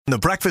The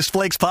Breakfast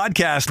Flakes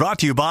podcast brought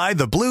to you by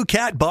the Blue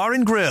Cat Bar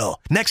and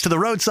Grill, next to the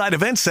Roadside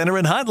Event Center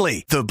in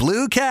Huntley. The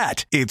Blue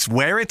Cat, it's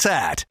where it's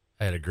at.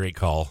 I had a great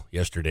call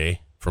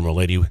yesterday from a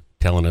lady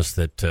telling us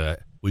that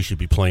we should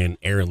be playing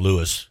Aaron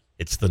Lewis.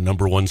 It's the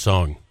number one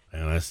song.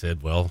 And I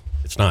said, well,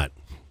 it's not.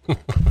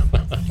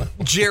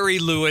 Jerry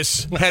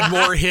Lewis had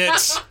more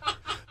hits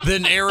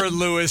than Aaron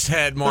Lewis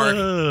had, Mark.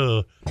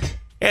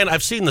 And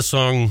I've seen the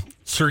song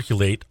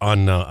circulate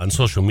on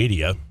social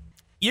media.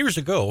 Years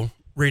ago,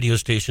 radio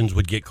stations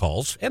would get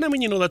calls. And I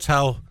mean, that's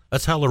how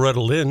Loretta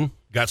Lynn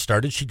got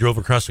started. She drove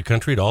across the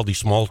country to all these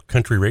small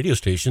country radio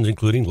stations,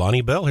 including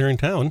Lonnie Bell here in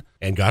town,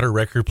 and got her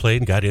record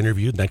played and got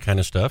interviewed and that kind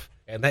of stuff.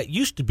 And that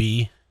used to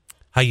be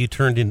how you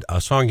turned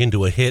a song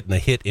into a hit and a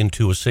hit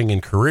into a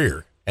singing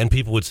career. And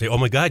people would say, oh,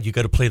 my God, you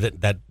got to play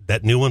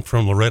that new one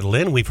from Loretta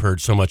Lynn we've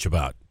heard so much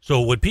about.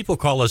 So when people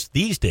call us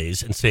these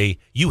days and say,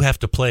 you have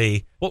to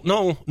play, well,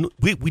 no,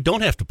 we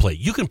don't have to play.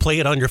 You can play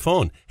it on your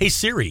phone. Hey,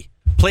 Siri,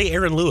 play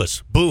Aaron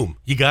Lewis. Boom,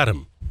 you got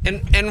him.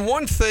 And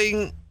one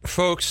thing,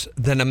 folks,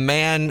 that a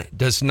man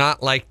does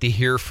not like to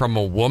hear from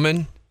a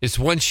woman is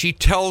when she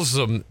tells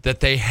them that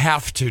they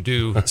have to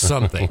do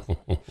something.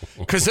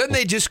 Because then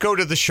they just go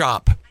to the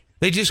shop.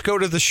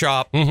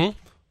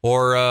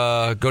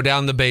 Or go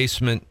down the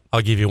basement.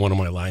 I'll give you one of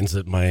my lines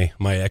that my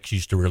ex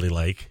used to really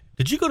like.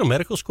 Did you go to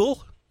medical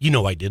school? You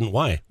know I didn't.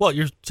 Why? Well,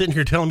 you're sitting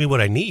here telling me what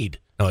I need.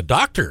 Now, a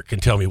doctor can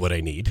tell me what I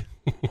need.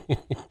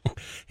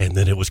 And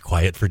then it was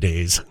quiet for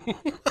days.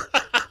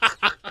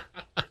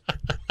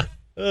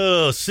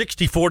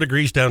 64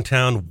 degrees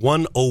downtown,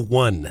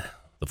 101.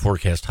 The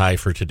forecast high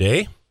for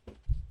today.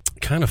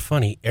 Kind of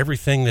funny.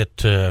 Everything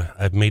that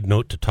I've made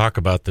note to talk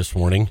about this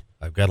morning,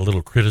 I've got a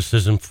little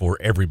criticism for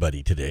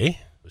everybody today.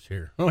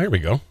 Here. Oh, here we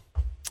go.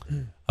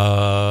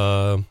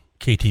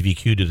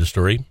 KTVQ did a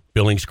story.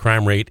 Billings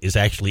crime rate is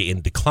actually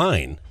in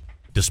decline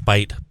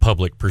despite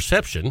public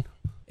perception.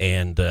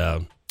 And,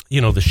 the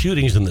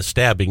shootings and the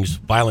stabbings,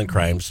 violent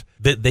crimes,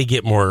 they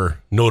get more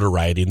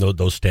notoriety and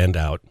those stand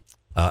out.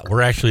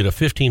 We're actually at a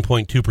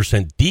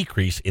 15.2%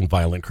 decrease in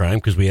violent crime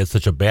because we had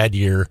such a bad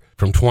year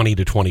from 20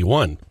 to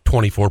 21,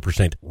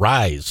 24%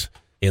 rise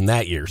in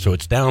that year. So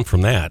it's down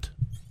from that.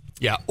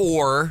 Yeah,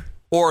 or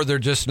they're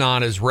just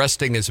not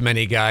arresting as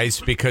many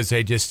guys because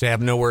they just have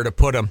nowhere to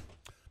put them.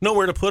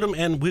 Nowhere to put them,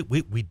 and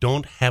we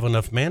don't have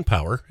enough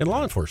manpower in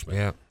law enforcement.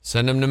 Yeah,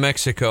 send them to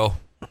Mexico.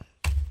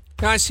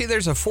 Now, I see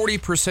there's a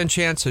 40%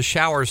 chance of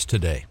showers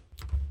today.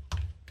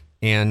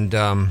 And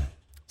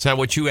is that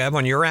what you have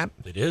on your app?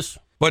 It is.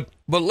 But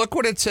look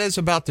what it says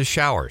about the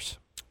showers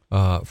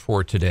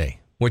for today,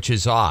 which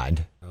is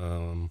odd.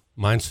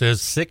 Mine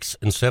says 6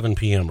 and 7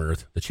 p.m. are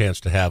the chance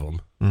to have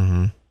them.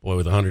 Mm-hmm. Boy,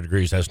 with 100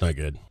 degrees, that's not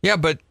good. Yeah,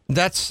 but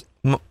that's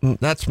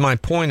my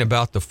point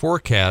about the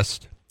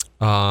forecast.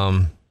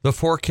 The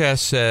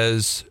forecast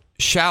says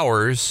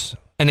showers,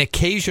 an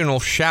occasional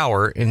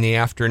shower in the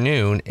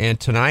afternoon, and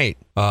tonight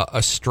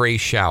a stray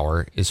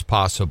shower is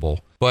possible.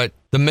 But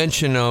the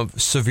mention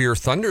of severe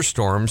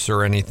thunderstorms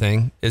or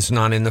anything is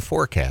not in the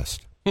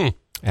forecast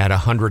at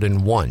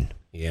 101.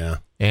 Yeah.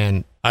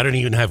 And I don't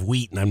even have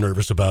wheat, and I'm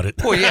nervous about it.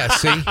 Well, yeah,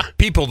 see,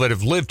 people that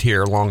have lived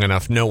here long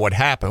enough know what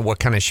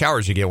kind of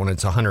showers you get when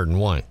it's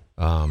 101.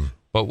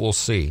 But we'll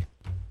see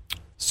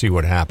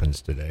what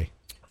happens today.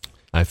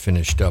 I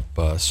finished up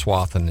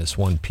swathing this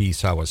one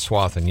piece I was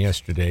swathing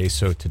yesterday,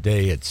 so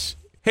today it's,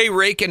 hey,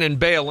 raking and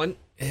baling.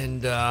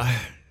 And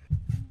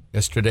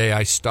yesterday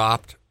I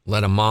stopped,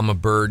 let a mama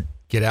bird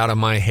get out of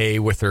my hay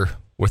with her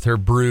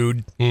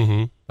brood.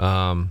 Mm-hmm.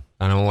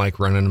 I don't like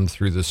running them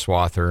through the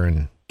swather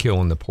and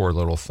killing the poor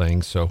little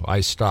thing, so I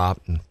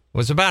stopped. And it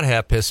was about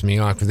half pissed me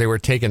off because they were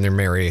taking their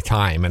merry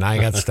time, and I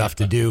got stuff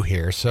to do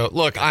here. So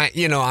look,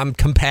 I'm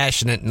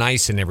compassionate,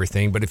 nice, and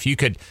everything, but if you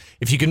can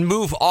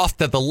move off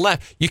to the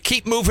left, you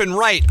keep moving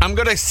right. I'm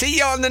gonna see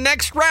you on the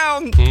next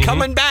round. Mm-hmm.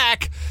 Coming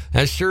back,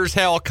 as sure as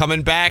hell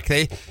coming back.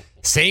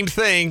 Same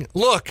thing.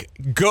 Look,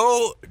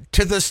 go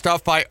to the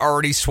stuff I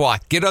already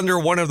swat. Get under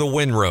one of the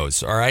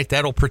windrows. All right,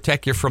 that'll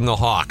protect you from the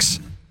hawks.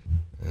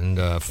 And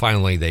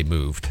finally, they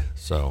moved.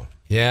 So.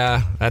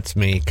 Yeah, that's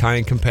me.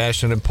 Kind,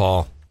 compassionate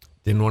Paul.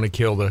 Didn't want to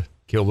kill the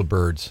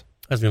birds.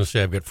 I was going to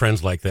say, I've got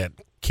friends like that.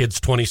 Kid's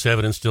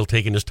 27 and still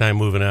taking his time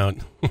moving out.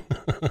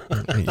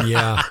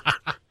 Yeah.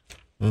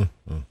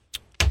 Mm-hmm.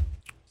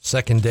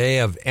 Second day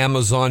of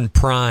Amazon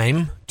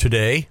Prime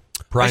today.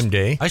 Prime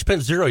Day. I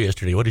spent $0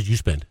 yesterday. What did you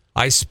spend?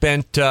 I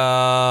spent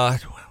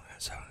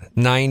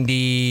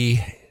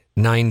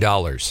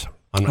 $99.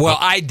 Well,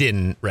 I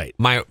didn't. Right.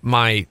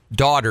 My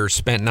daughter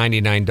spent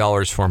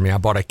 $99 for me. I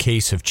bought a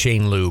case of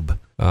chain lube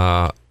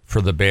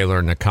for the baler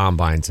and the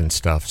combines and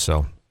stuff.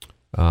 So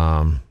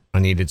I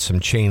needed some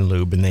chain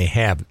lube, and they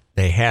had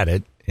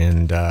it,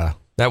 and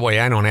that way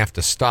I don't have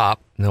to stop.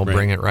 And they'll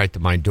bring it right to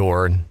my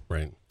door.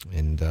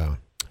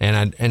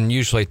 And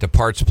usually at the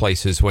parts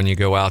places, when you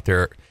go out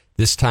there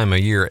this time of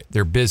year,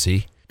 they're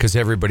busy because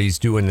everybody's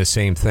doing the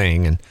same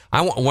thing. And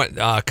I went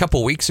a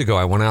couple weeks ago.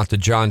 I went out to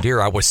John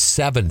Deere. I was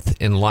 7th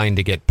in line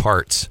to get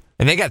parts,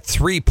 and they got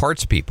 3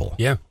 parts people.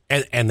 Yeah,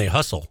 and they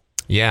hustle.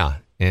 Yeah,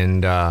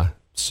 and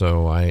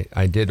So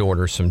I did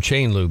order some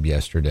chain lube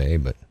yesterday,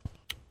 but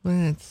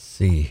let's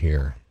see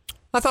here.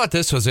 I thought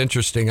this was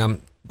interesting.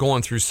 I'm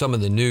going through some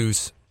of the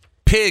news.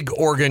 Pig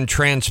organ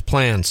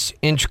transplants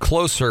inch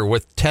closer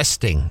with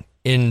testing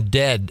in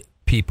dead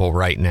people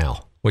right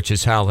now, which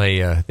is how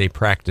they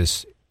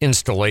practice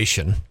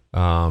installation.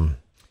 And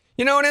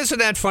isn't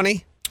that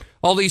funny?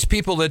 All these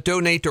people that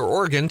donate their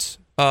organs,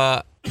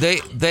 they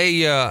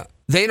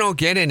don't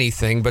get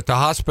anything, but the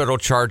hospital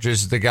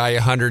charges the guy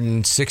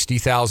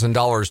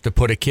 $160,000 to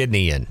put a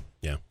kidney in.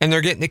 Yeah. And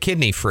they're getting the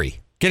kidney free.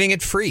 Getting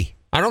it free.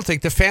 I don't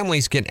think the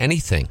families get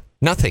anything.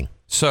 Nothing.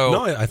 So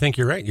no, I think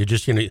you're right. You're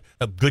just a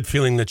good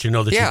feeling that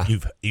that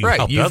you've right.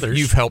 helped others.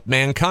 You've helped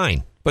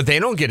mankind. But they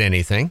don't get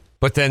anything.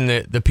 But then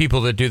the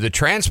people that do the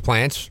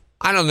transplants,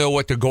 I don't know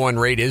what the going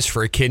rate is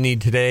for a kidney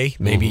today.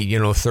 Maybe,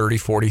 $30,000,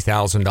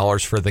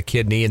 $40,000 for the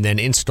kidney, and then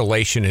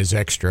installation is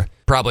extra.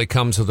 Probably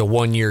comes with a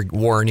 1-year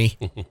warranty.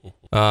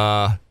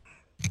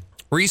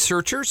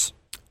 Researchers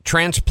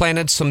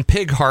transplanted some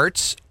pig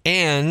hearts,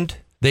 and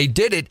they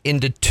did it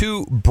into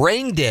 2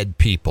 brain-dead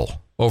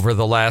people over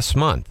the last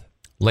month.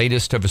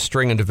 Latest of a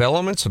string of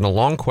developments and a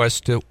long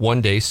quest to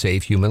one day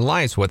save human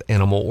lives with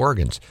animal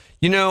organs.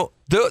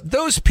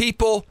 Those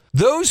people,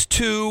 those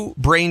 2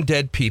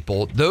 brain-dead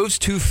people, those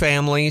 2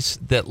 families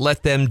that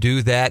let them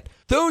do that,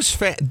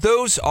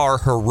 those are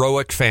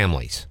heroic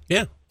families.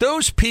 Yeah.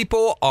 Those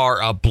people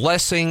are a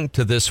blessing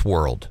to this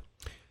world.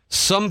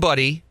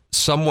 Somebody,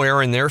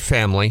 somewhere in their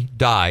family,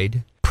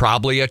 died,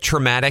 probably a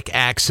traumatic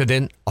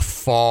accident, a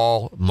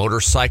fall,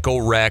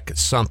 motorcycle wreck,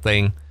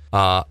 something.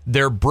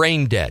 They're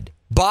brain dead.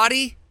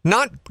 Body,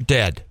 not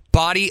dead.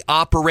 Body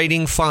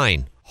operating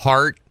fine.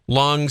 Heart,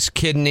 lungs,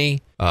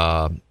 kidney,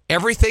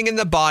 everything in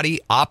the body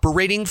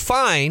operating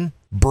fine.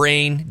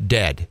 Brain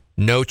dead.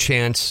 No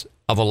chance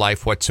of a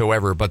life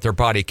whatsoever, but their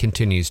body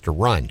continues to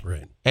run.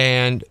 Right.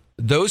 And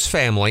those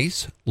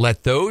families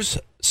let those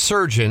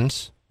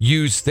surgeons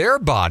use their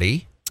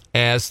body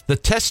as the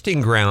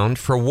testing ground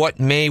for what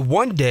may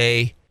one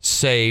day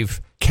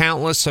save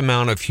countless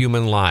amount of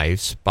human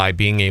lives by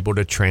being able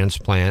to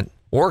transplant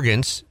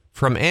organs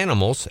from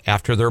animals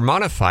after they're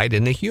modified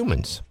into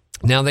humans.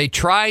 Now, they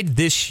tried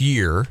this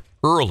year,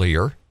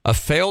 earlier, a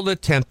failed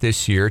attempt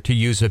this year to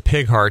use a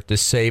pig heart to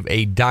save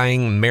a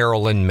dying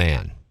Maryland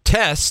man.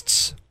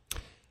 Tests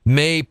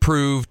may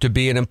prove to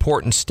be an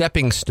important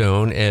stepping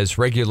stone as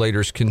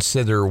regulators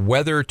consider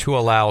whether to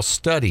allow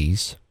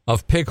studies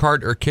of pig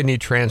heart or kidney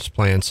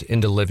transplants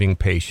into living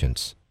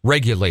patients.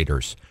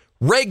 Regulators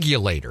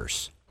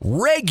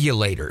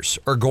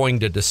are going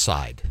to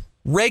decide.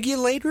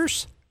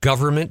 Regulators?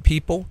 Government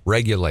people?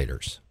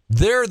 Regulators.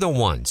 They're the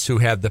ones who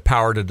have the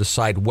power to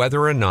decide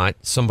whether or not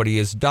somebody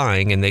is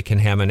dying and they can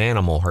have an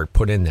animal heart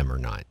put in them or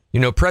not.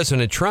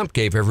 President Trump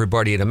gave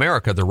everybody in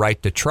America the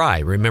right to try.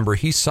 Remember,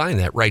 he signed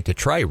that right to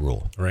try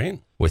rule. Right.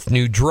 With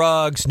new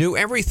drugs, new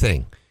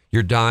everything.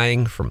 You're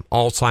dying from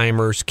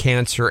Alzheimer's,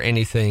 cancer,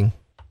 anything.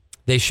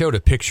 They showed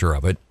a picture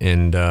of it,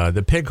 and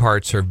the pig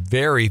hearts are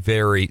very,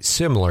 very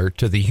similar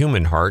to the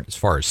human heart as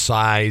far as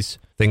size,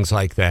 things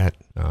like that.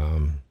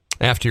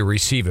 After you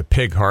receive a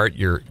pig heart,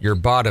 your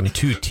bottom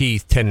 2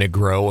 teeth tend to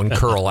grow and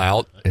curl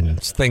out and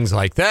things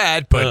like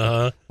that.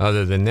 But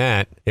other than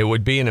that, it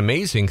would be an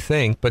amazing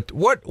thing. But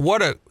what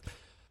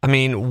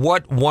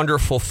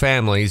wonderful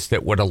families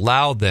that would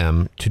allow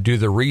them to do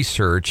the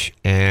research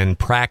and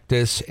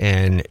practice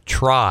and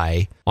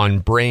try on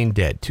brain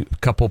dead, a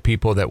couple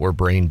people that were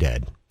brain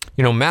dead.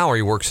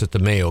 Mallory works at the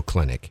Mayo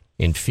Clinic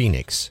in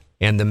Phoenix,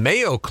 and the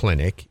Mayo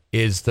Clinic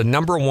is the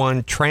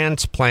 #1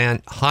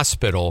 transplant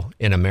hospital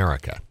in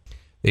America.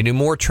 They do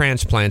more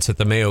transplants at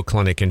the Mayo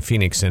Clinic in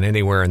Phoenix than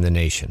anywhere in the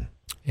nation.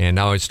 And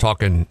I was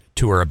talking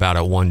to her about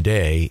it one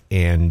day,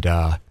 and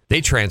they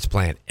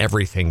transplant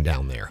everything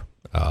down there,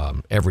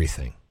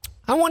 everything.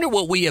 I wonder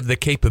what we have the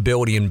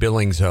capability and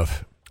billings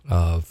of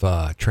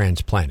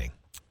transplanting.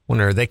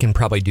 Wonder they can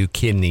probably do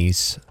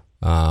kidneys.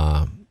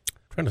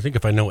 Trying to think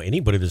if I know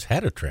anybody that's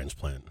had a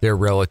transplant. They're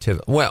relative.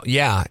 Well,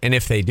 yeah, and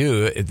if they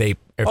do,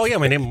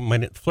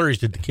 my Flurries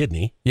did the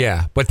kidney.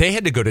 Yeah, but they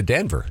had to go to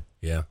Denver.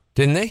 Yeah.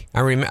 Didn't they?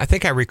 I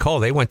think I recall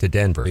they went to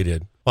Denver. They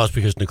did. Well, it's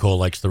because Nicole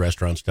likes the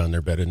restaurants down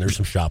there better, and there's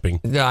some shopping.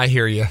 Yeah, I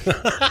hear you.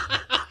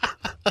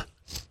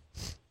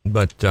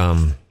 But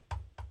in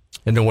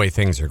the way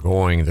things are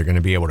going, they're going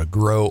to be able to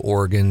grow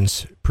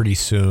organs pretty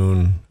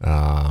soon.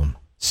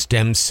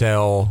 Stem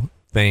cell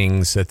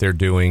things that they're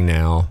doing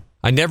now.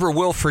 I never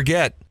will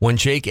forget when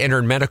Jake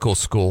entered medical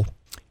school,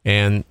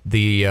 and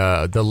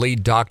the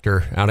lead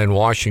doctor out in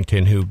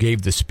Washington who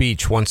gave the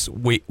speech once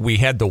we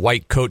had the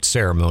white coat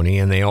ceremony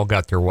and they all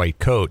got their white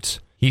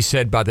coats. He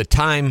said, by the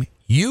time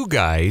you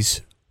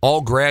guys all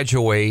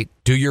graduate,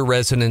 do your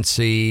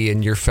residency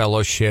and your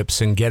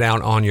fellowships and get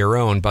out on your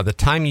own, by the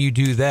time you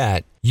do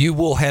that, you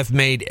will have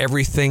made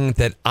everything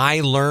that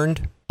I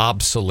learned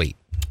obsolete.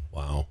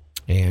 Wow.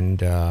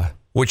 And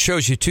which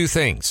shows you 2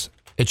 things.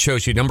 It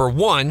shows you, number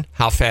 1,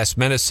 how fast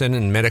medicine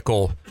and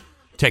medical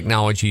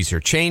technologies are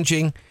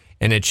changing,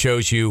 and it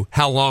shows you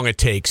how long it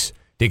takes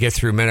to get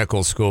through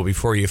medical school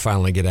before you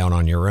finally get out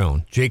on your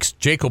own.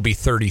 Jake will be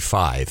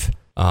 35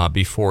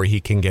 before he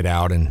can get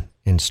out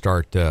and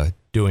start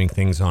doing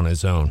things on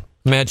his own.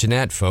 Imagine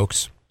that,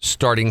 folks.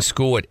 Starting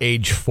school at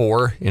age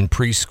 4 in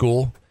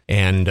preschool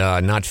and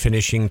not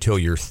finishing till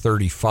you're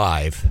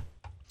 35.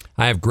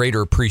 I have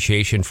greater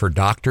appreciation for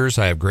doctors.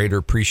 I have greater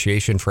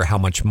appreciation for how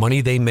much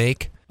money they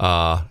make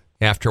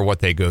after what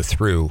they go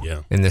through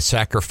and the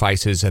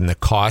sacrifices and the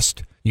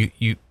cost.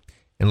 You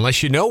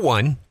unless you know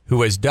one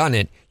who has done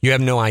it, you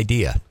have no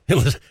idea.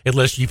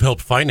 Unless you've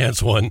helped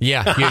finance one.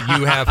 Yeah,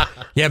 you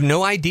have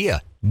no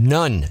idea.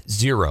 None,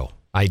 zero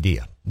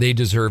idea. They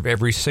deserve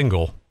every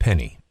single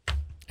penny.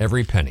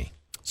 Every penny.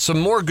 Some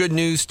more good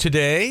news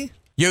today.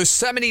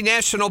 Yosemite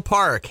National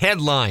Park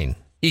headline.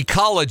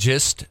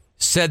 Ecologist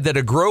said that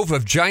a grove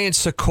of giant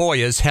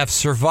sequoias have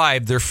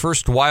survived their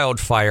first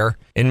wildfire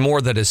in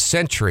more than a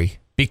century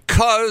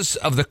because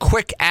of the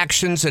quick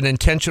actions and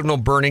intentional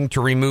burning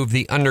to remove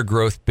the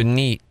undergrowth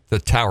beneath the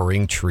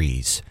towering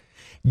trees.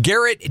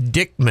 Garrett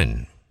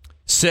Dickman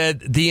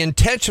said the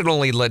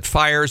intentionally lit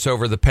fires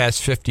over the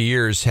past 50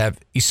 years have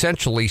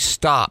essentially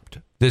stopped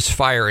this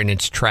fire in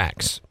its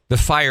tracks. The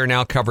fire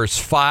now covers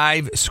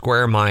 5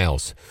 square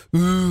miles.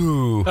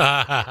 Ooh.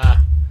 5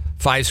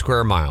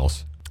 square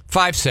miles.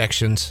 5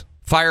 sections.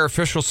 Fire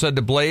officials said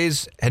the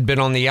blaze had been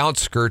on the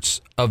outskirts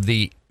of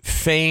the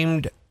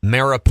famed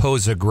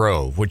Mariposa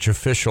Grove, which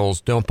officials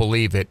don't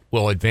believe it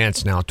will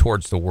advance now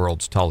towards the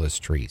world's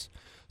tallest trees.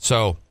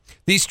 So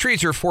these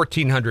trees are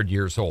 1,400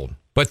 years old.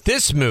 But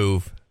this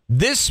move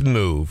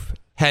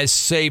has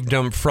saved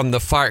them from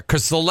the fire.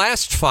 Because the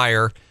last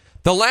fire,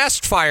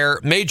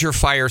 major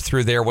fire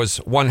through there was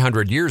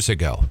 100 years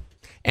ago,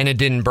 and it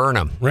didn't burn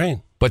them. Right.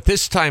 But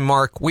this time,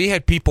 Mark, we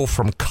had people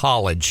from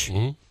college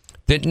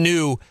that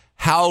knew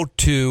how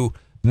to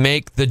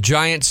make the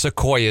giant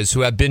sequoias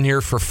who have been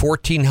here for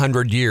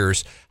 1,400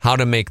 years, how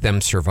to make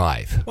them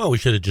survive. Well, we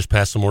should have just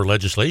passed some more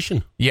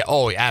legislation. Yeah,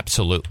 oh,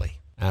 absolutely.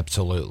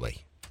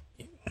 Absolutely.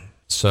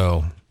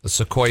 So the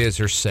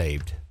sequoias are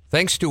saved.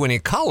 Thanks to an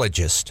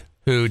ecologist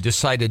who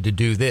decided to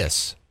do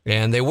this.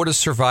 And they would have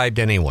survived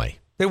anyway.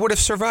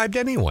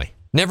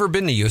 Never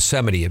been to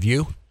Yosemite, have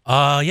you?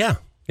 Yeah,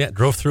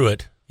 drove through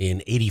it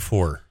in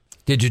 84.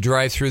 Did you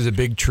drive through the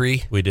big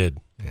tree? We did.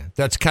 Yeah,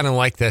 that's kind of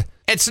like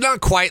it's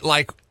not quite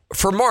like,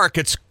 for Mark,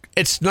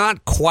 it's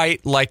not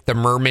quite like the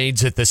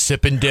mermaids at the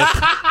Sip and Dip.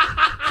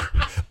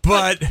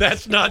 But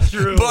that's not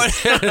true.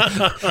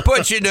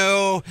 But you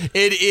know,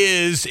 it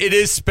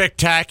is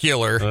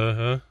spectacular.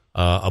 Uh-huh.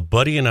 A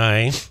buddy and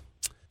I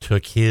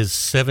took his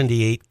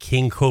 78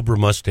 King Cobra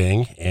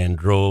Mustang and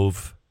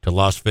drove to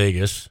Las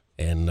Vegas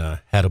and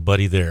had a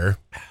buddy there.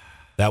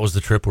 That was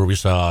the trip where we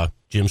saw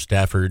Jim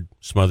Stafford,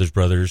 Smothers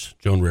Brothers,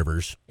 Joan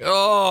Rivers.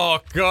 Oh,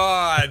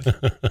 God.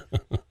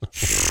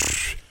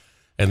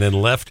 And then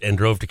left and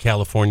drove to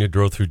California,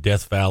 drove through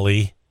Death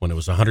Valley when it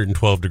was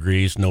 112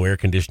 degrees, no air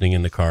conditioning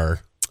in the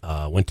car.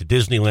 Went to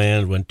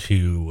Disneyland, went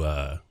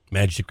to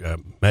Magic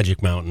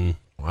Mountain.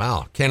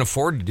 Wow, can't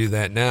afford to do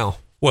that now.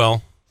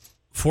 Well,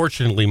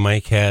 fortunately,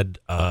 Mike had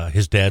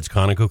his dad's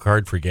Conoco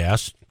card for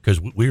gas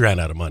because we ran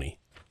out of money.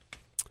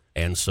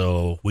 And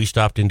so we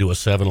stopped into a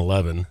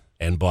 7-Eleven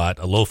and bought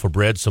a loaf of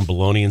bread, some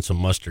bologna, and some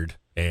mustard.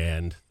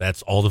 And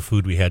that's all the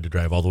food we had to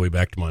drive all the way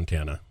back to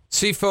Montana.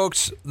 See,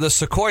 folks, the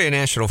Sequoia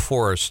National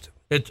Forest,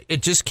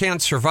 it just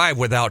can't survive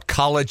without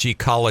college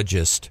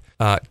ecologists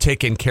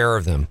taking care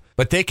of them.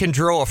 But they can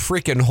drill a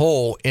freaking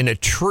hole in a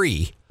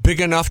tree big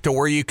enough to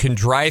where you can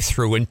drive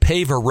through and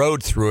pave a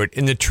road through it,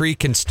 and the tree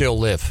can still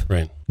live.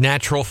 Right.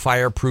 Natural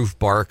fireproof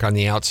bark on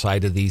the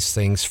outside of these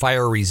things,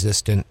 fire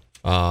resistant.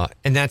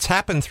 And that's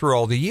happened through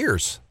all the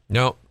years.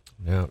 No,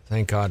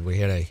 thank God we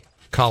had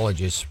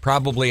colleges,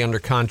 probably under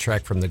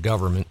contract from the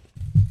government.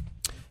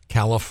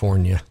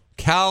 California,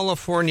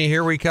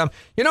 here we come.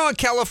 You know, in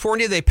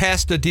California, they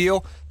passed a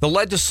deal. The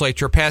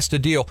legislature passed a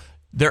deal.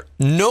 There,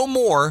 no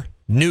more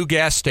new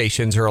gas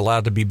stations are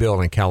allowed to be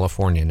built in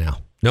California now.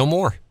 No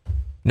more.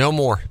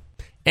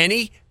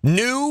 Any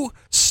new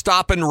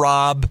Stop and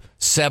Rob,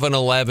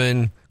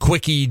 7-Eleven,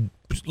 Quickie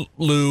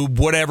Lube,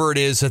 whatever it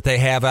is that they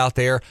have out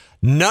there,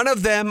 none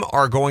of them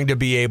are going to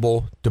be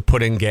able to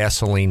put in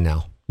gasoline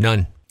now.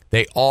 None.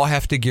 They all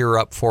have to gear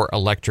up for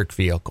electric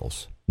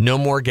vehicles. No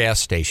more gas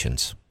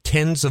stations.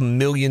 Tens of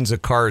millions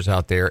of cars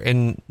out there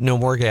and no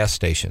more gas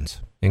stations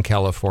in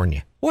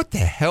California. What the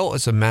hell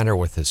is the matter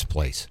with this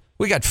place?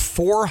 We got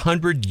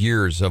 400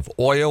 years of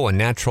oil and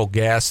natural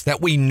gas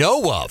that we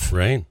know of.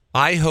 Right.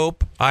 I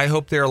hope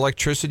their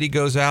electricity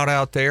goes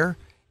out there,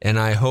 and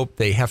I hope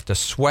they have to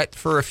sweat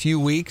for a few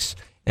weeks,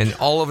 and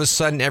all of a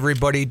sudden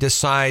everybody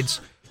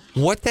decides,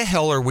 what the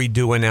hell are we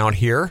doing out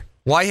here?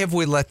 Why have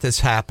we let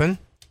this happen?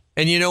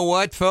 And you know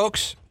what,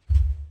 folks?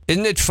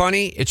 Isn't it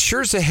funny? It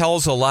sure as the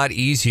hell's a lot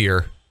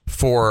easier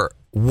for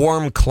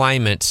warm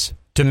climates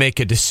to make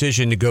a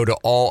decision to go to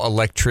all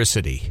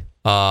electricity.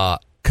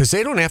 Because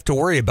they don't have to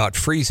worry about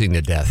freezing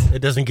to death. It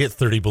doesn't get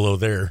 30 below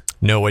there.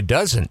 No, it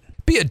doesn't.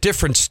 Be a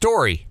different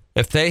story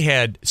if they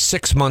had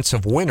 6 months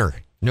of winter.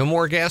 No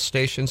more gas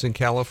stations in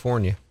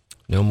California.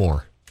 No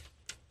more.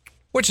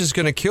 Which is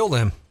going to kill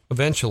them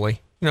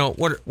eventually. You know,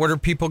 what are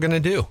people going to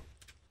do?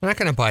 They're not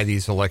going to buy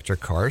these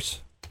electric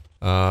cars.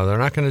 They're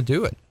not going to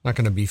do it. Not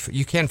going to be.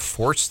 You can't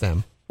force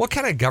them. What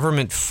kind of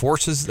government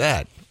forces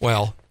that?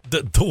 Well,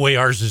 the way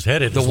ours is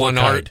headed.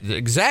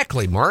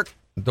 Exactly, Mark.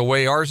 The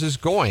way ours is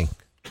going.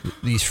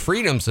 These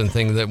freedoms and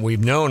things that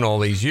we've known all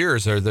these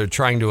years, they're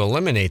trying to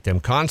eliminate them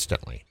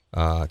constantly.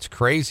 It's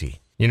crazy.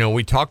 You know,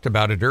 we talked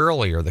about it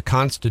earlier. The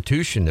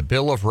Constitution, the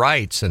Bill of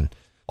Rights, and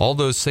all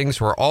those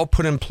things were all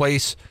put in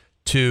place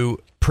to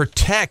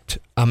protect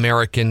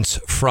Americans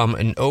from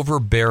an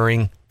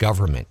overbearing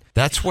government.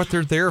 That's what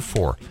they're there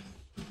for.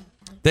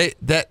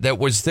 That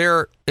was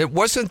there. It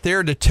wasn't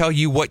there to tell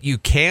you what you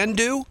can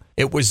do.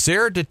 It was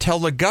there to tell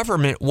the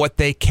government what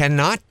they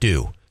cannot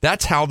do.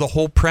 That's how the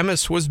whole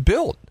premise was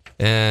built.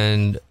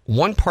 And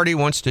one party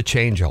wants to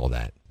change all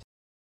that.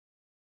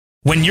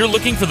 When you're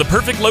looking for the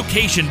perfect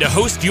location to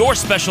host your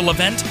special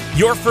event,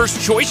 your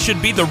first choice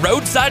should be the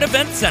Roadside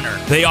Event Center.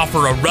 They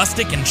offer a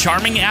rustic and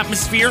charming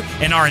atmosphere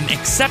and are an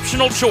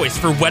exceptional choice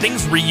for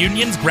weddings,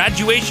 reunions,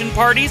 graduation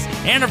parties,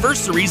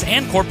 anniversaries,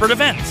 and corporate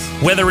events.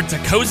 Whether it's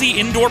a cozy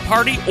indoor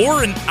party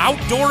or an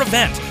outdoor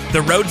event,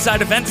 the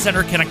Roadside Event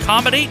Center can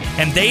accommodate,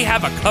 and they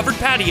have a covered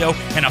patio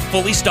and a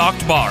fully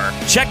stocked bar.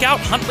 Check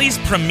out Huntley's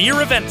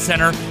premier event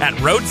center at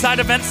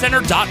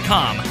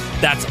roadsideeventcenter.com.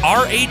 That's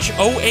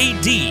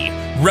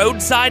RHOAD,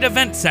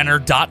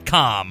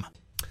 roadsideeventcenter.com.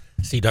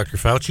 See, Dr.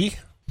 Fauci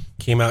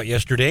came out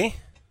yesterday,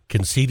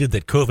 conceded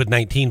that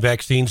COVID-19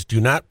 vaccines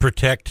do not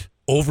protect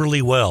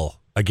overly well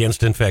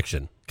against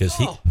infection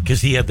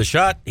because he had the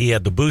shot, he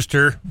had the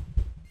booster,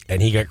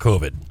 and he got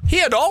COVID. He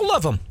had all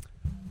of them.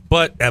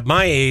 But at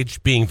my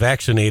age, being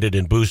vaccinated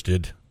and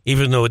boosted,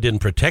 even though it didn't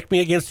protect me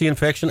against the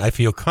infection, I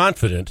feel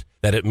confident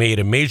that it made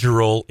a major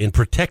role in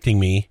protecting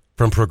me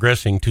from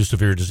progressing to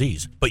severe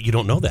disease. But you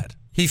don't know that.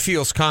 He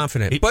feels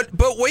confident. But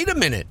wait a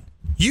minute.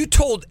 You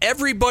told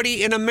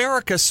everybody in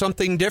America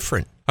something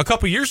different. A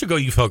couple years ago,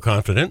 you felt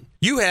confident.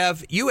 You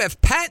have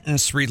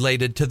patents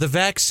related to the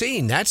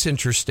vaccine. That's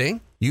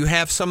interesting. You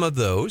have some of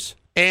those.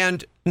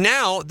 And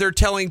now they're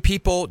telling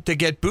people to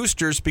get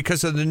boosters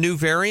because of the new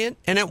variant,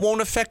 and it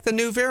won't affect the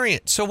new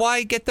variant. So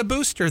why get the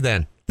booster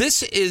then?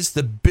 This is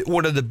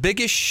one of the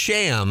biggest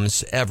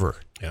shams ever.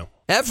 Yeah.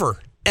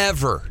 Ever.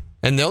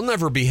 And they'll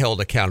never be held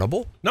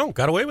accountable. No,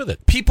 got away with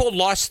it. People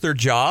lost their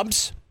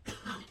jobs.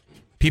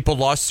 People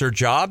lost their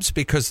jobs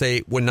because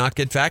they would not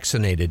get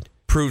vaccinated.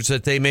 Proves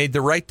that they made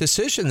the right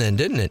decision then,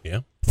 didn't it?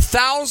 Yeah.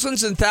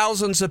 Thousands and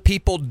thousands of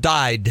people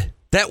died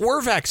that were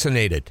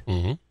vaccinated.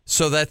 Mm-hmm.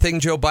 So that thing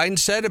Joe Biden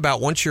said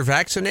about once you're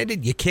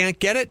vaccinated, you can't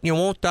get it and you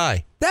won't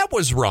die. That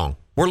was wrong.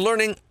 We're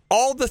learning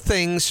all the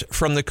things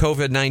from the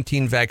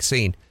COVID-19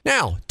 vaccine.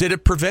 Now, did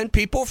it prevent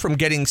people from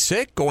getting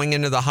sick, going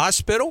into the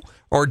hospital,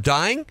 or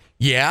dying?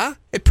 Yeah,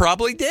 it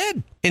probably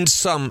did in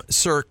some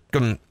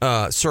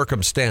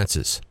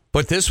circumstances.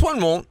 But this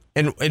one won't.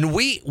 And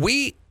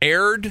we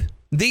aired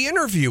the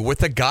interview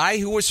with a guy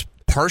who was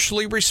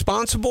partially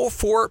responsible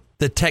for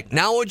the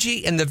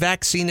technology and the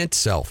vaccine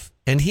itself.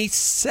 And he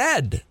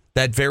said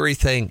that very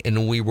thing,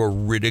 and we were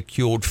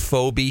ridiculed.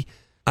 Phoebe.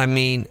 I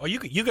mean,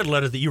 you got a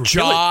letter that you were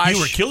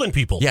killing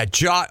people. Yeah,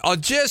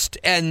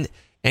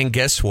 and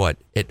guess what?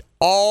 It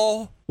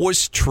all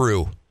was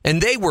true.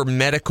 And they were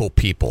medical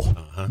people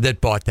that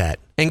bought that.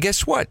 And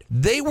guess what?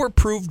 They were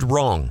proved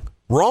wrong.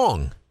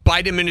 Wrong.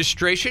 Biden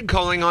administration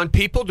calling on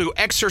people to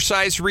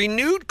exercise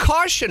renewed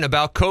caution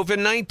about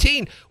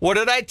COVID-19. What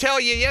did I tell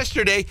you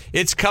yesterday?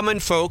 It's coming,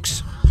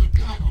 folks.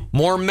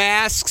 More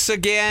masks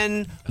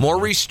again, more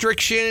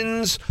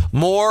restrictions,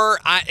 more.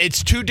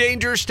 It's too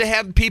dangerous to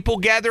have people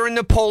gather in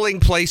the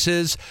polling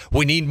places.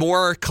 We need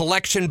more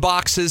collection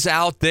boxes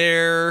out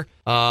there.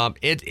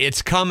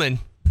 It's coming.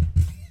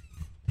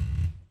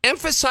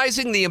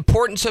 Emphasizing the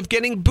importance of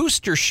getting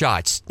booster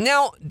shots.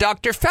 Now,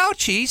 Dr.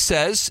 Fauci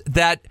says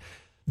that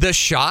the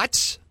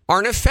shots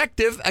aren't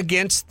effective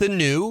against the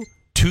new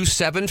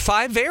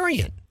 275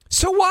 variant.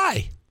 So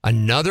why?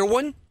 Another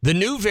one? The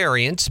new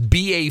variants,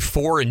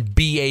 BA4 and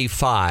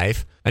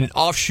BA5, an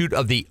offshoot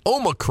of the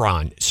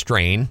Omicron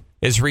strain,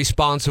 is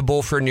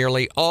responsible for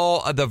nearly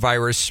all of the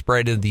virus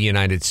spread in the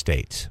United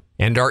States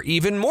and are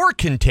even more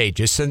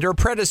contagious than their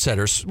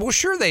predecessors. Well,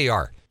 sure they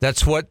are.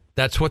 That's what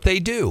they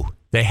do.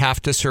 They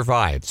have to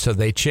survive, so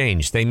they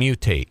change, they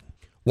mutate.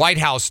 White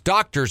House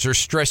doctors are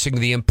stressing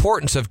the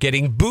importance of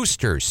getting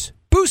boosters.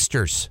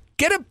 Boosters.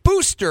 Get a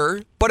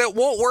booster, but it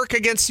won't work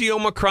against the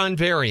Omicron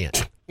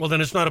variant. Well,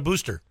 then it's not a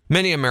booster.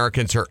 Many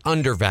Americans are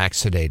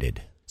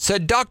under-vaccinated,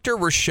 said Dr.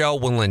 Rochelle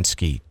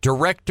Walensky,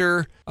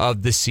 director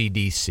of the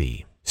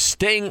CDC.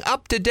 Staying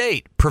up to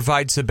date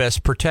provides the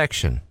best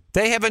protection.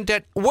 They haven't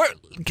done...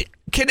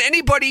 Can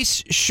anybody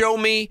show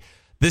me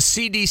the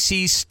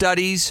CDC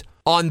studies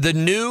on the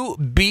new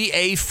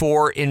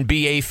BA4 and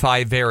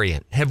BA5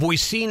 variant? Have we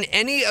seen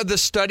any of the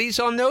studies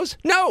on those?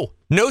 No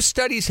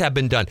studies have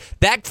been done.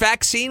 That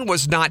vaccine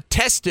was not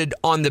tested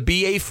on the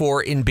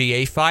BA4 and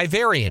BA5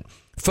 variant.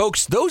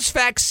 Folks, those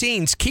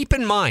vaccines, keep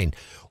in mind,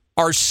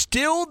 are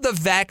still the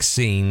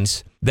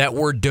vaccines that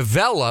were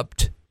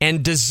developed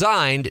and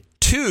designed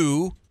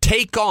to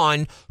take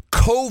on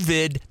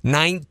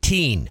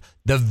COVID-19.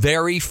 the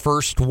very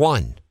first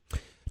one.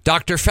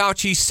 Dr.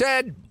 Fauci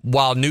said,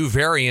 while new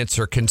variants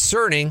are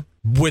concerning,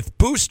 with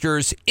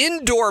boosters,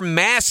 indoor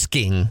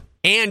masking,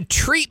 and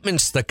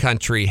treatments the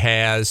country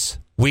has,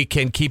 we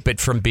can keep it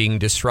from being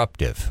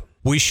disruptive.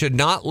 We should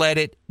not let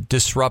it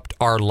disrupt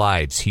our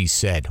lives, he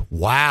said.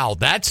 Wow,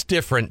 that's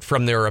different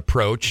from their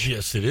approach.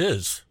 Yes, it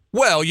is.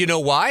 Well, you know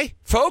why,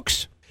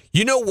 folks?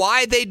 You know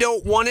why they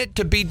don't want it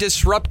to be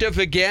disruptive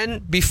again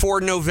before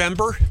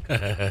November?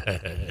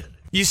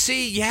 You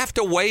see, you have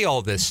to weigh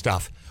all this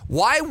stuff.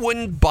 Why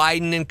wouldn't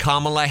Biden and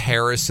Kamala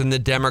Harris and the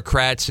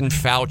Democrats and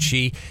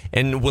Fauci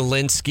and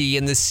Walensky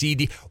and the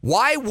CD,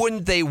 why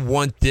wouldn't they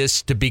want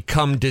this to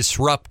become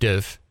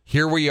disruptive?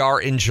 Here we are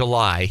in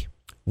July.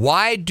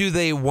 Why do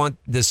they want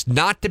this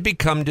not to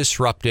become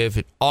disruptive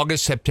in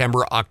August,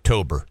 September,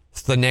 October,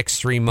 the next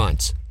 3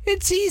 months?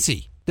 It's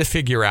easy to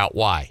figure out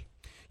why.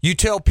 You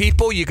tell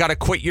people you got to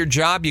quit your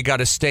job, you got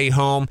to stay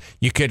home,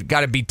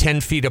 got to be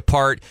 10 feet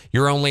apart,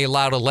 you're only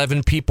allowed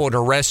 11 people at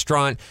a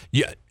restaurant,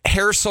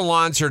 hair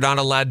salons are not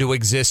allowed to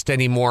exist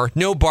anymore,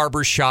 no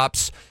barber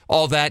shops,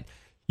 all that.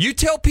 You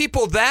tell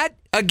people that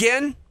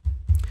again,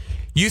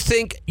 you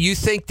think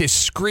the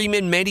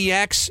screaming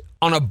maniacs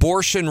on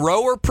Abortion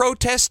Row are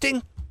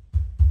protesting?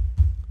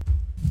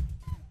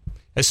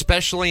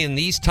 Especially in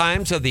these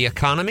times of the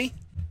economy?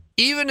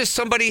 Even if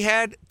somebody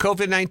had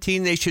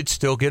COVID-19, they should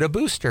still get a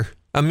booster.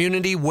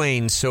 Immunity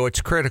wanes, so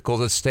it's critical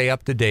to stay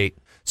up to date.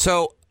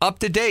 So, up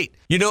to date.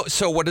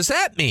 So what does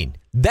that mean?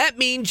 That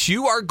means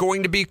you are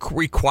going to be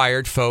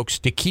required, folks,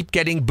 to keep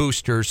getting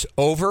boosters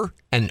over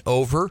and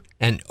over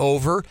and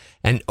over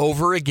and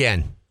over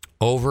again.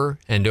 Over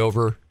and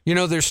over.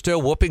 There's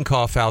still whooping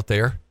cough out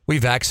there. We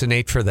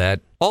vaccinate for that.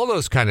 All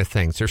those kind of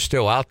things are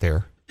still out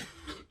there.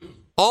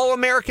 All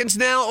Americans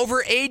now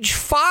over age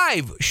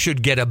 5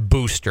 should get a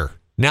booster.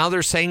 Now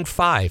they're saying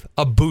 5,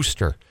 a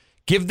booster.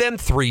 Give them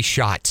 3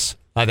 shots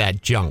of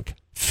that junk.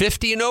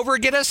 50 and over,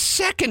 get a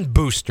second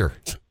booster.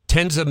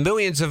 Tens of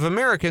millions of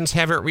Americans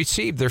haven't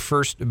received their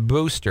first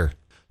booster.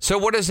 So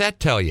what does that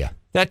tell you?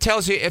 That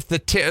tells you if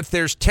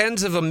there's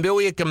tens of a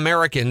million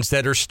Americans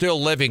that are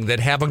still living that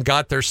haven't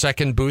got their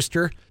second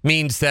booster,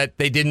 means that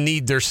they didn't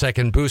need their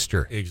second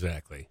booster.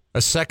 Exactly.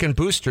 A second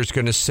booster is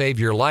going to save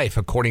your life,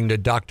 according to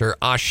Dr.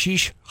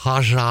 Ashish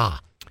Jha.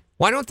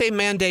 Why don't they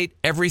mandate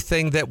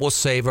everything that will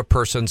save a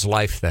person's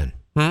life then?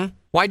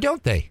 Why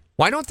don't they?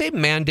 Why don't they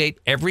mandate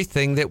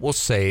everything that will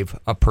save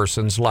a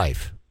person's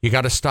life? You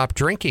got to stop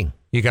drinking.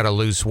 You got to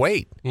lose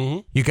weight.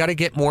 You got to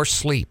get more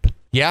sleep.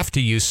 You have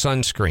to use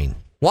sunscreen.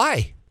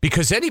 Why?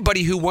 Because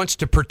anybody who wants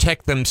to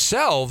protect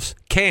themselves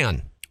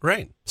can.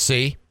 Right.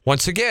 See?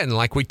 Once again,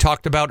 like we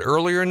talked about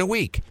earlier in the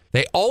week,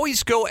 they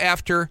always go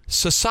after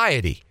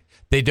society.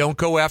 They don't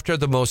go after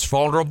the most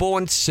vulnerable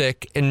and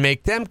sick and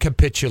make them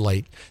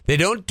capitulate. They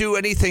don't do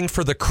anything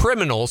for the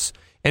criminals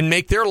and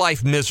make their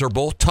life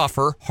miserable,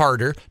 tougher,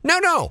 harder.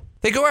 No.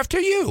 They go after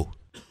you.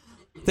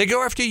 They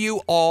go after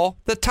you all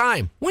the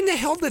time. When the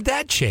hell did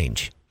that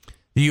change?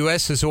 The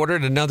U.S. has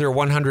ordered another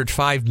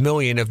 105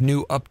 million of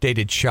new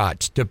updated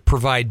shots to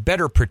provide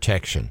better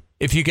protection.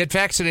 If you get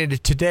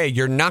vaccinated today,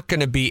 you're not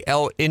going to be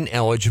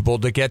ineligible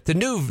to get the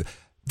new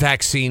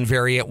vaccine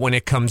variant when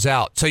it comes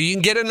out. So you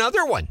can get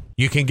another one.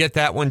 You can get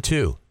that one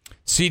too.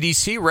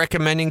 CDC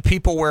recommending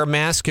people wear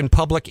masks in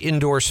public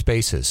indoor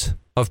spaces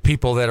of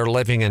people that are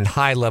living in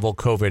high-level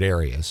COVID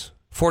areas.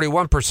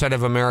 41%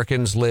 of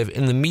Americans live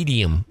in the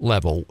medium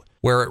level,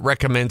 where it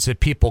recommends that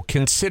people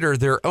consider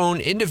their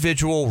own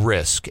individual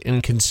risk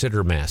and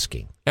consider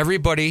masking.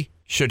 Everybody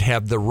should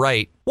have the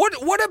right. What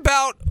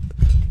about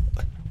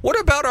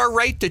our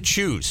right to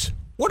choose?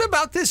 What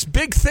about this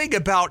big thing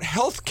about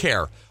health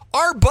care?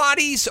 Our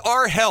bodies,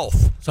 our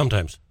health.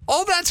 Sometimes.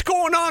 All that's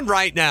going on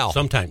right now.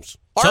 Sometimes.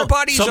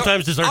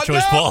 Sometimes is our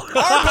choice, Paul.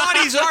 Our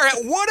bodies are.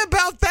 What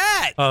about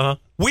that? Uh-huh.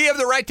 We have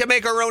the right to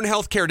make our own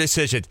health care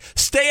decisions.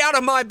 Stay out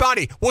of my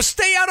body. Well,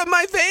 stay out of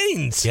my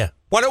veins. Yeah.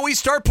 Why don't we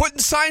start putting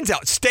signs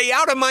out? Stay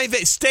out of my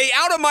veins. Stay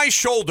out of my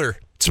shoulder.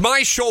 It's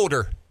my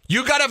shoulder.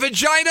 You got a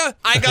vagina?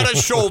 I got a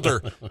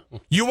shoulder.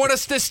 You want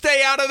us to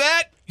stay out of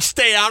that?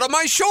 Stay out of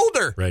my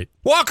shoulder. Right.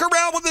 Walk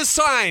around with a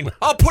sign.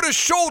 I'll put a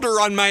shoulder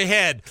on my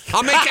head.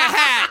 I'll make a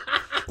hat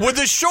with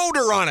a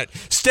shoulder on it.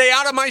 Stay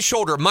out of my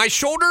shoulder. My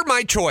shoulder,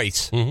 my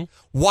choice. Mm-hmm.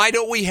 Why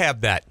don't we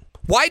have that?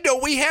 Why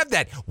don't we have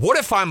that? What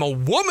if I'm a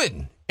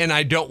woman and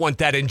I don't want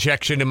that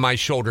injection in my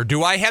shoulder?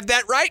 Do I have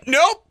that right?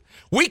 Nope.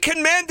 We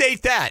can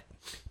mandate that.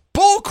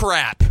 Bull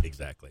crap.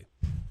 Exactly.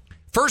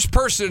 First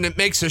person that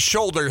makes a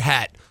shoulder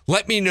hat,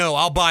 let me know.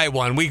 I'll buy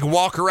one. We can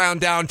walk around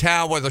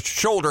downtown with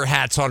shoulder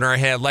hats on our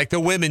head like the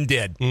women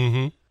did.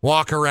 Mm-hmm.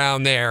 Walk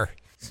around there.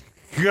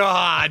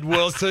 God,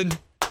 Wilson.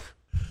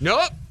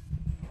 Nope.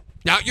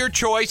 Not your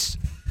choice.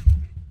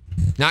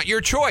 Not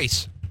your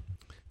choice.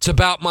 It's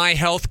about my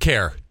health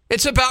care.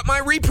 It's about my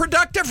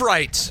reproductive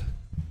rights.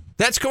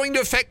 That's going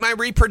to affect my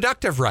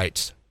reproductive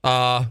rights.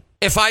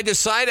 If I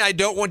decide I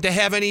don't want to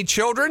have any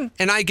children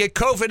and I get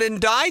COVID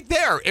and die,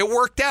 there, it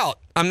worked out.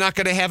 I'm not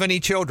going to have any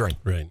children.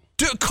 Right.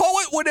 Call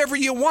it whatever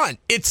you want.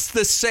 It's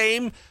the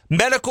same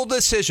medical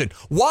decision.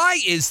 Why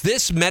is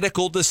this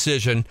medical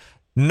decision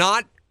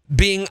not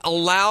being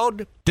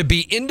allowed to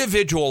be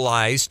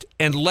individualized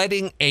and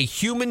letting a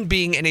human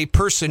being and a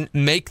person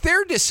make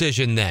their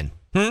decision then?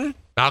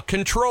 About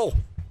control.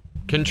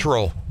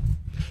 Control.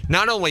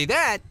 Not only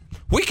that,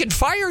 we could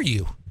fire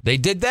you. They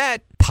did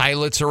that.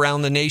 Pilots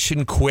around the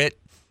nation quit.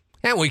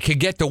 And we could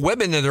get the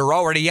women that are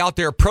already out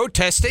there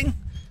protesting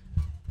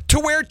to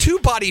wear 2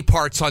 body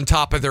parts on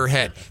top of their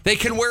head. They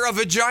can wear a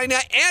vagina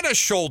and a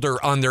shoulder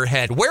on their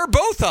head. Wear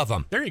both of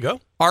them. There you go.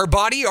 Our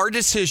body, our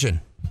decision.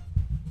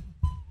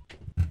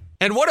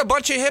 And what a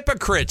bunch of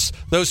hypocrites,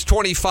 those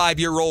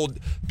 25-year-old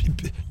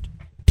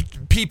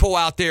people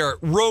out there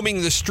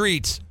roaming the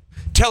streets,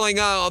 telling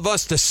all of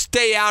us to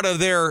stay out of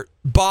their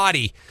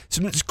body,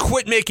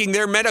 quit making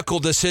their medical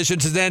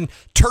decisions, and then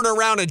turn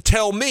around and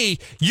tell me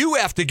you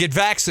have to get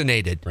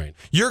vaccinated. Right.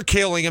 You're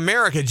killing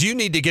Americans. You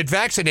need to get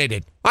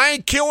vaccinated. I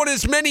ain't killing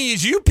as many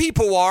as you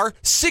people are.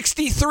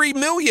 63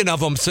 million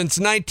of them since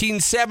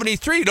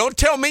 1973. Don't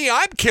tell me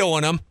I'm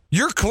killing them.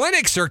 Your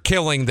clinics are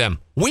killing them.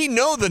 We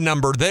know the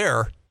number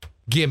there.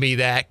 Give me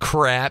that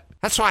crap.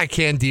 That's why I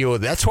can't deal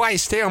with it. That's why I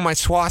stay on my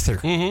swather.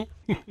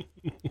 Mm-hmm.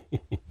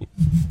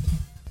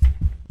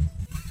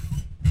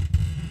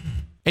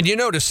 And you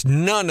notice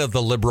none of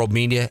the liberal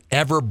media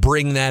ever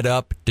bring that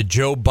up to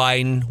Joe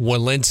Biden,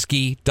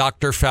 Walensky,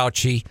 Dr.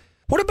 Fauci.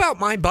 What about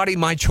my body,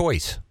 my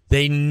choice?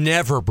 They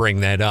never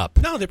bring that up.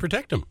 No, they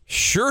protect them.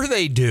 Sure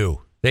they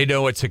do. They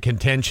know it's a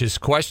contentious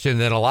question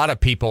that a lot of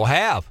people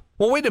have.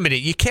 Well, wait a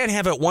minute. You can't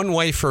have it one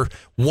way for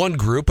one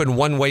group and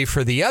one way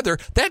for the other.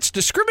 That's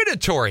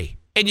discriminatory.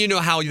 And you know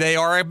how they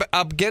are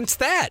up against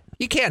that.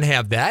 You can't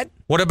have that.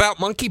 What about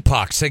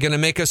monkeypox? They're going to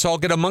make us all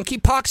get a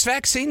monkeypox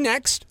vaccine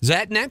next? Is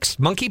that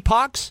next?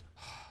 Monkeypox?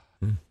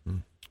 Mm-hmm.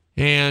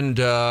 And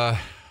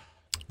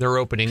they're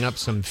opening up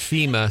some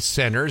FEMA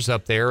centers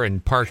up there in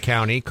Park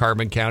County,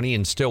 Carbon County,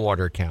 and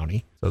Stillwater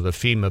County. So the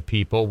FEMA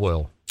people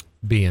will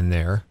be in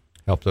there,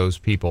 help those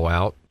people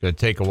out. Going to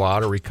take a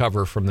while to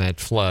recover from that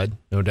flood,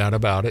 no doubt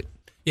about it.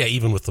 Yeah,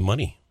 even with the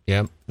money.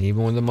 Yep,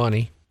 even with the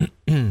money.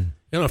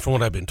 You know, from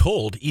what I've been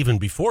told, even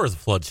before the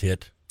floods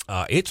hit,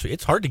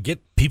 it's hard to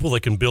get people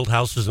that can build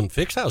houses and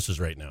fix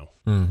houses right now.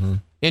 Mm-hmm.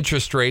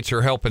 Interest rates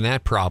are helping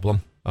that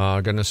problem.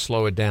 Going to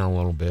slow it down a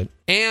little bit.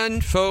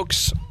 And,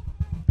 folks,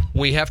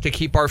 we have to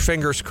keep our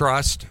fingers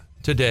crossed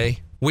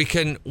today. We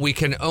can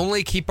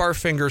only keep our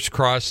fingers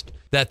crossed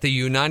that the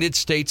United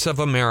States of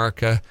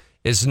America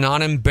is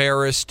not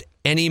embarrassed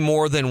any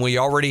more than we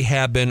already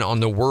have been on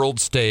the world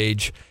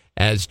stage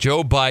as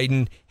Joe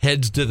Biden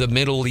heads to the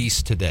Middle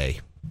East today.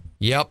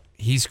 Yep,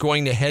 he's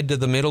going to head to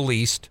the Middle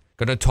East,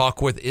 going to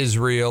talk with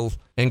Israel,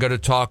 and going to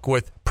talk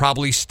with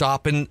probably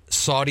stop in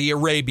Saudi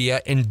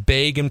Arabia and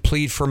beg and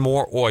plead for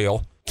more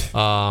oil.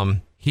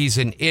 He's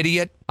an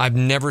idiot. I've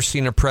never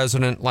seen a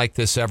president like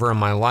this ever in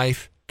my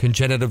life.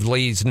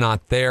 Congenitively, he's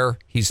not there.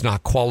 He's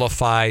not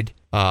qualified.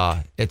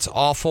 It's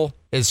awful.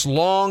 As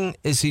long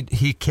as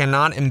he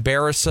cannot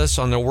embarrass us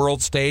on the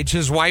world stage.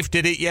 His wife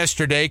did it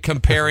yesterday,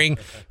 comparing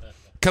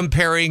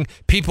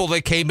people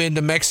that came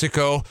into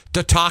Mexico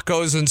to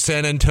tacos in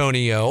San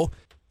Antonio.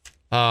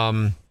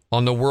 On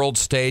the world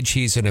stage,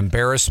 he's an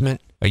embarrassment.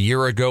 A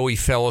year ago, he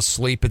fell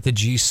asleep at the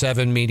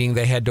G7 meeting.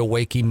 They had to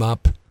wake him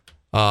up.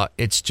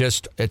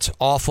 It's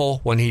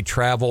awful when he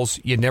travels.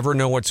 You never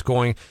know what's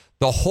going.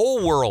 The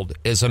whole world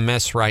is a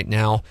mess right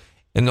now.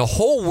 And the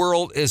whole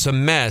world is a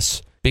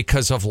mess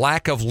because of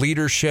lack of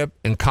leadership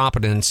and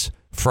competence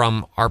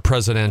from our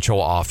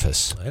presidential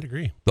office. I'd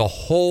agree. The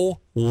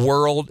whole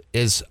world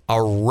is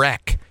a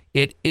wreck.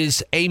 It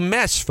is a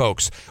mess,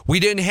 folks. We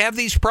didn't have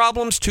these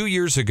problems 2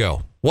 years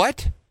ago.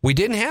 What? We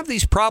didn't have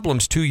these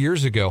problems 2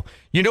 years ago.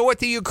 You know what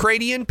the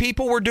Ukrainian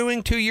people were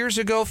doing 2 years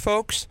ago,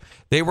 folks?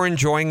 They were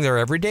enjoying their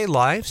everyday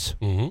lives,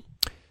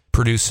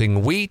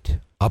 producing wheat,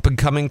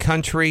 up-and-coming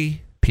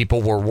country.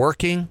 People were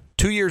working.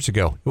 2 years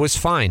ago, it was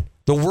fine.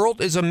 The world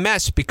is a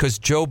mess because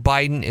Joe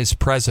Biden is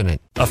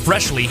president. A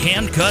freshly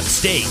hand-cut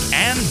steak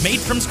and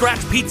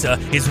made-from-scratch pizza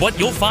is what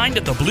you'll find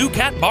at the Blue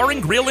Cat Bar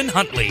and Grill in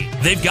Huntley.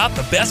 They've got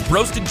the best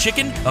roasted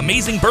chicken,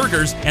 amazing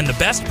burgers, and the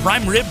best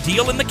prime rib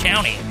deal in the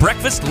county.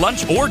 Breakfast,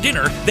 lunch, or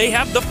dinner, they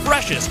have the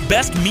freshest,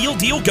 best meal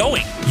deal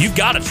going. You've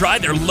got to try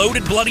their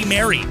loaded Bloody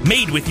Mary,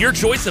 made with your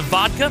choice of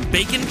vodka,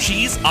 bacon,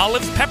 cheese,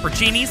 olives,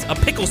 pepperoncinis, a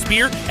pickle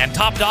spear, and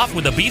topped off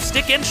with a beef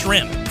stick and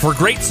shrimp. For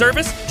great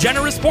service,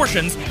 generous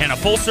portions, and a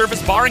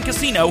full-service bar and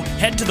casino,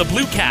 head to the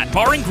Blue Cat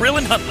Bar and Grill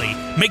in Huntley.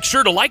 Make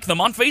sure to like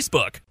them on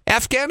Facebook.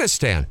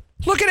 Afghanistan.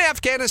 Look at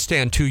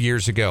Afghanistan 2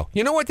 years ago.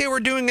 You know what they were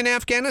doing in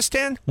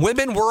Afghanistan?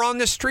 Women were on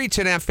the streets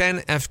in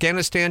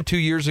Afghanistan 2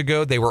 years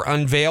ago. They were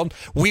unveiled.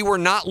 We were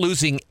not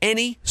losing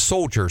any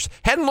soldiers.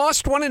 Hadn't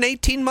lost one in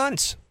 18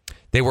 months.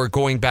 They were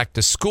going back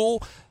to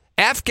school.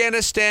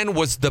 Afghanistan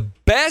was the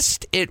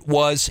best it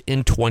was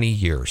in 20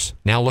 years.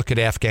 Now look at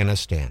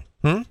Afghanistan.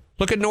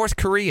 Look at North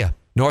Korea.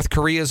 North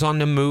Korea's on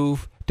the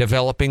move,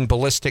 developing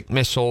ballistic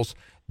missiles.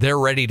 They're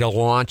ready to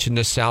launch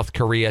into South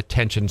Korea.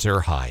 Tensions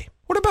are high.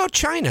 What about about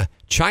China?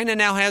 China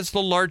now has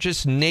the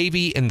largest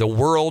navy in the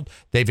world.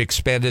 They've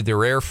expanded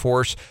their air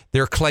force.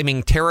 They're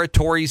claiming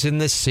territories in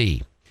the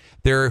sea.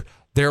 They're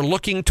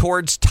looking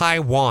towards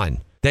Taiwan.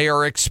 They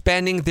are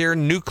expanding their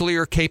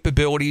nuclear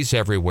capabilities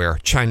everywhere.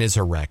 China's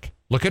a wreck.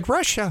 Look at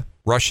Russia.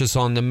 Russia's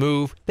on the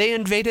move. They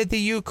invaded the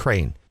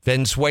Ukraine.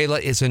 Venezuela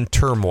is in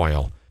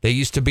turmoil. They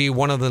used to be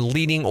one of the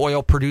leading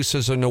oil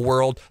producers in the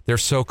world. They're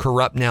so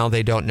corrupt now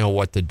they don't know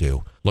what to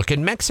do. Look at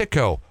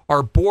Mexico.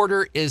 Our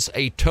border is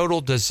a total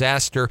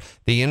disaster.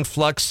 The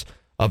influx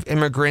of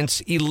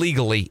immigrants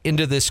illegally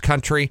into this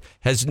country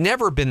has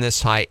never been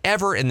this high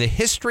ever in the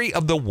history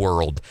of the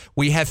world.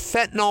 We have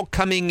fentanyl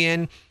coming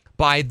in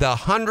by the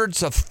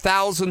hundreds of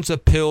thousands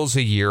of pills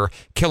a year,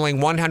 killing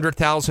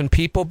 100,000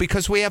 people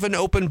because we have an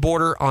open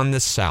border on the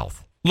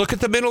south. Look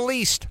at the Middle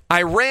East.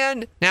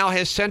 Iran now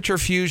has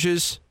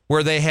centrifuges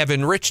where they have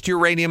enriched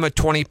uranium at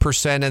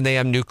 20% and they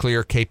have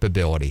nuclear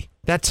capability.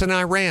 That's in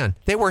Iran.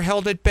 They were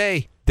held at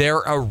bay.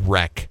 They're a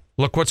wreck.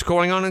 Look what's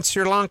going on in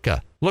Sri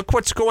Lanka. Look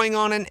what's going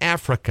on in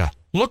Africa.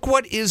 Look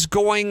what is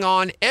going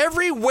on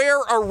everywhere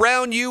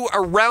around you,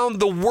 around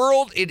the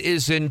world. It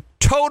is in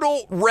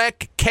total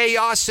wreck,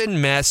 chaos, and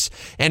mess.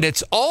 And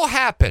it's all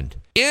happened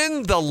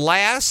in the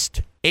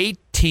last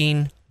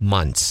 18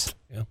 months.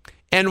 Yeah.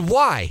 And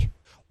why?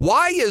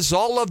 Why is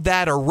all of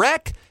that a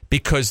wreck?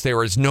 Because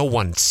there is no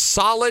one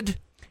solid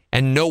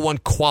and no one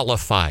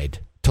qualified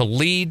to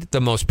lead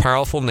the most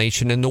powerful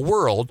nation in the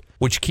world,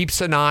 which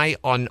keeps an eye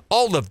on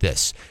all of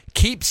this,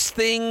 keeps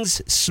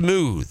things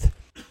smooth.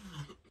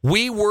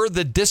 We were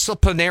the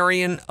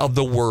disciplinarian of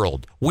the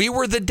world. We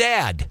were the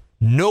dad.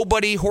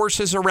 Nobody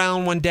horses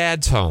around when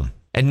dad's home.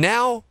 And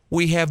now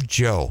we have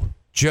Joe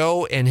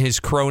and his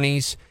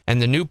cronies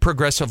and the new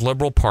Progressive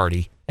Liberal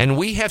Party. And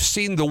we have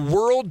seen the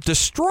world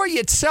destroy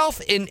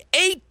itself in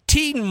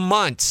 18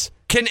 months.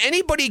 Can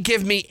anybody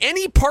give me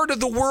any part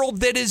of the world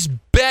that is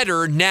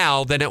better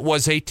now than it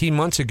was 18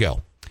 months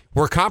ago?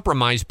 We're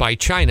compromised by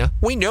China.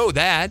 We know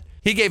that.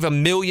 He gave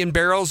 1 million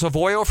barrels of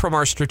oil from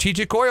our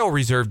strategic oil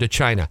reserve to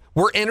China.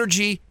 We're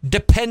energy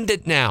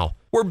dependent now.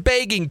 We're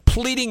begging,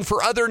 pleading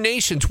for other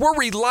nations. We're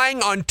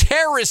relying on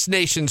terrorist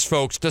nations,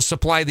 folks, to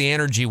supply the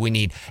energy we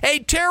need. A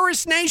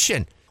terrorist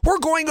nation. We're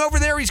going over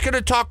there. He's going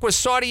to talk with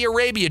Saudi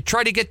Arabia,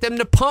 try to get them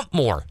to pump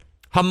more.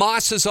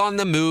 Hamas is on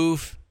the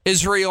move.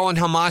 Israel and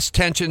Hamas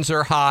tensions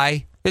are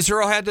high.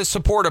 Israel had the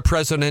support of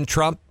President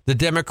Trump. The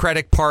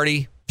Democratic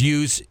Party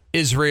views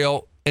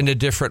Israel in a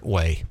different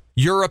way.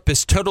 Europe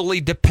is totally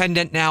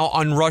dependent now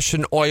on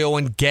Russian oil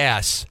and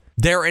gas.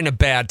 They're in a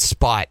bad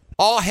spot.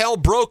 All hell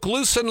broke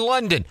loose in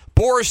London.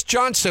 Boris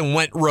Johnson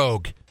went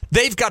rogue.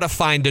 They've got to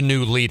find a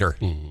new leader.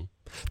 Mm-hmm.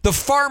 The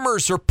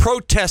farmers are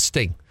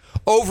protesting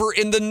over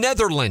in the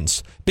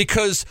Netherlands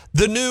because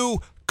the new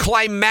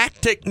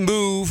climactic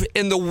move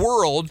in the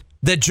world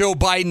that Joe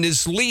Biden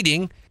is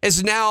leading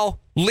is now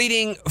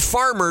leading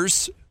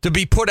farmers to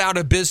be put out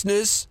of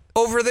business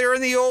over there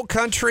in the old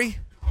country.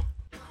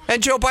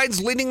 And Joe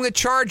Biden's leading the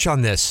charge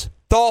on this.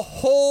 The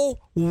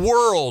whole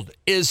world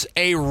is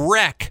a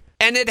wreck.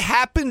 And it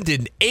happened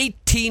in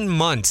 18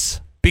 months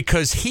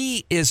because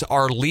he is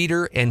our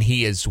leader and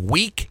he is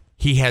weak.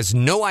 He has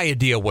no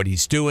idea what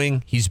he's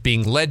doing. He's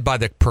being led by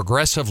the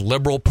Progressive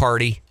Liberal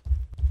Party.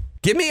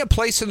 Give me a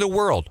place in the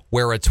world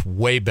where it's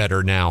way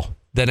better now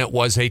than it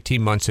was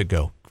 18 months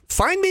ago.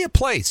 Find me a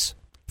place.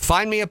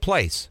 Find me a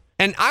place.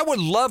 And I would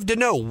love to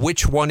know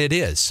which one it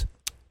is.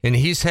 And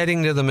he's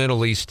heading to the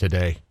Middle East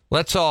today.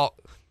 Let's all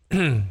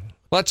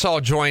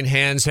join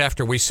hands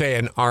after we say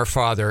an Our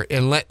Father,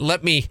 and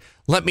let me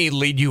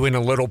lead you in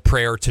a little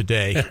prayer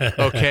today.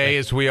 Okay,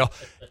 as we all,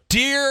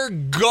 dear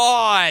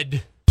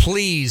God,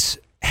 please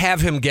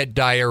have him get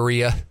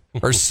diarrhea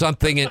or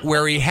something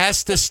where he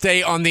has to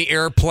stay on the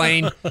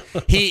airplane.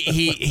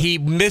 He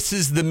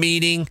misses the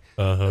meeting.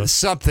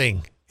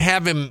 Something.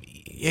 Have him,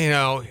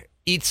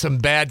 eat some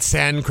bad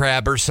sand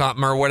crab or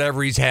something or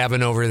whatever he's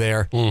having over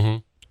there. Mm-hmm.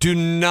 Do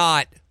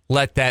not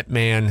let that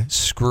man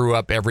screw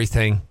up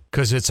everything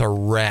because it's a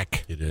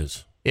wreck. It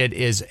is. It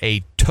is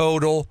a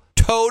total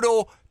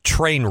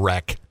train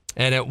wreck,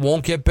 and it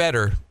won't get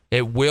better.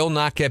 It will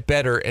not get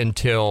better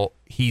until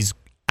he's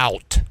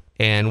out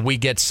and we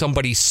get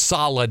somebody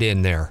solid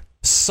in there.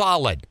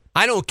 Solid.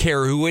 I don't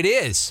care who it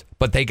is,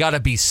 but they got to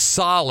be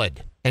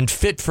solid and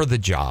fit for the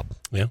job.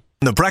 Yeah.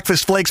 The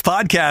Breakfast Flakes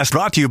podcast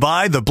brought to you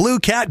by the Blue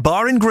Cat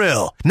Bar and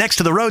Grill, next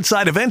to the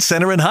Roadside Event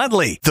Center in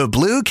Huntley. The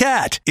Blue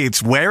Cat,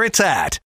 it's where it's at.